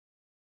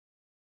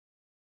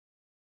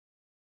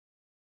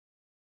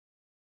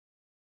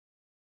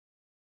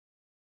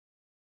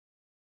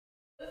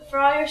For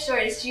all your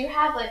stories, do you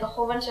have like a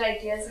whole bunch of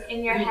ideas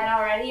in your head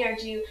already, or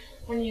do you,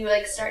 when you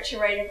like start to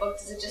write a book,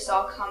 does it just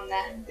all come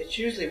then? It's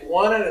usually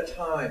one at a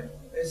time.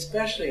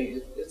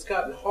 Especially, it's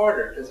gotten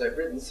harder because I've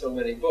written so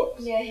many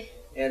books. Yeah.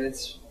 And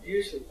it's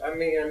usually, I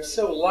mean, I'm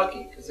so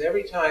lucky because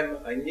every time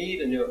I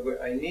need a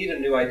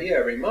new idea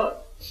every month.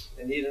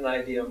 I need an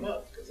idea a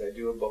month because I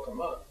do a book a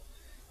month.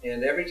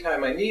 And every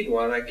time I need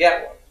one, I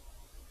get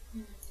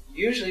one.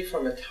 Usually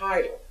from a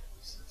title.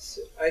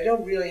 So I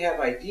don't really have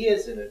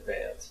ideas in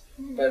advance,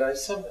 but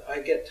I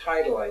get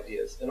title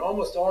ideas. And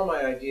almost all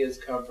my ideas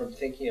come from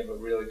thinking of a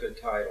really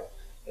good title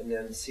and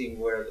then seeing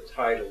where the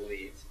title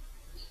leads.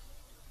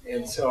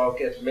 And so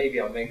maybe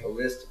I'll make a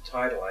list of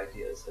title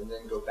ideas and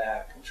then go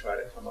back and try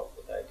to come up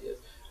with ideas.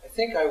 I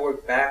think I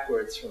work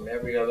backwards from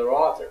every other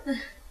author.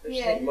 I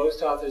think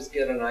most authors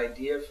get an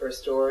idea for a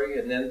story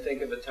and then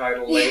think of a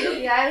title later.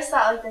 Yeah, I always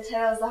thought like the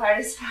title was the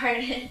hardest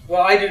part.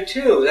 Well, I do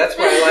too. That's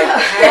why I like to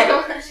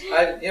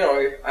have it.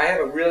 If I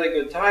have a really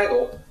good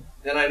title,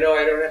 then I know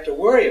I don't have to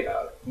worry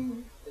about it.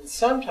 And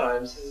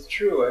sometimes, this is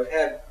true, I've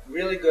had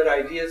really good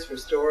ideas for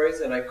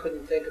stories and I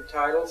couldn't think of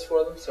titles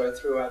for them, so I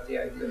threw out the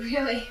idea.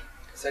 Really?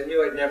 Because I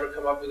knew I'd never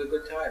come up with a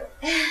good title.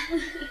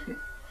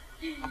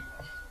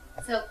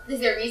 So, is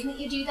there a reason that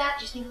you do that?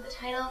 Do you think of the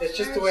title? It's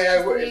just the way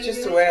I work. It's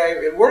just the way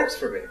it works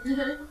for me.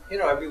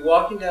 I'd be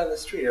walking down the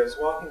street. I was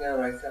walking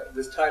down, and I thought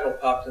this title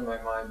popped in my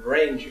mind: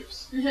 brain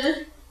juice.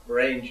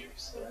 Brain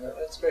juice. And I thought,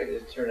 that's great.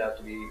 It turned out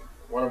to be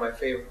one of my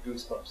favorite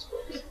Goosebumps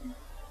books.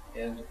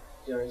 And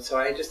so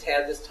I just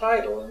had this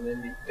title, and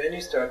then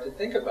you start to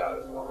think about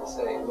it. And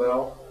say,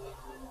 well,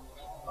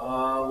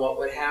 what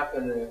would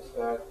happen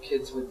if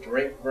kids would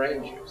drink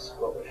brain juice?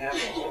 What would happen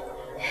to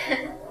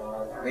them?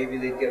 Maybe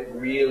they'd get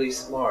really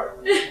smart.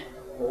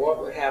 Well, what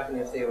would happen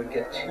if they would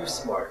get too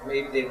smart?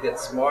 Maybe they'd get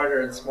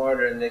smarter and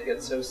smarter, and they'd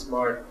get so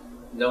smart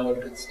no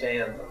one could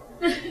stand them.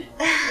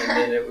 And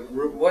then it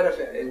would. What if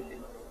it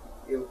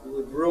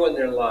would ruin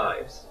their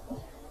lives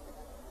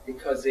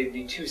because they'd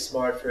be too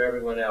smart for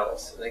everyone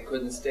else, and they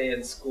couldn't stay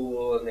in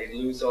school, and they'd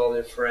lose all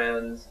their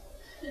friends.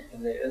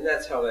 And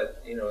that's how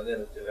that, and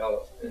then it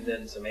developed, and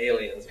then some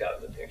aliens got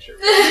in the picture.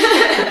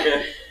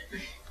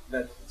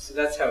 So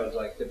that's how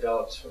it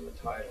develops from the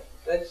title.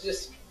 That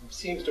just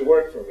seems to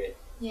work for me.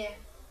 Yeah.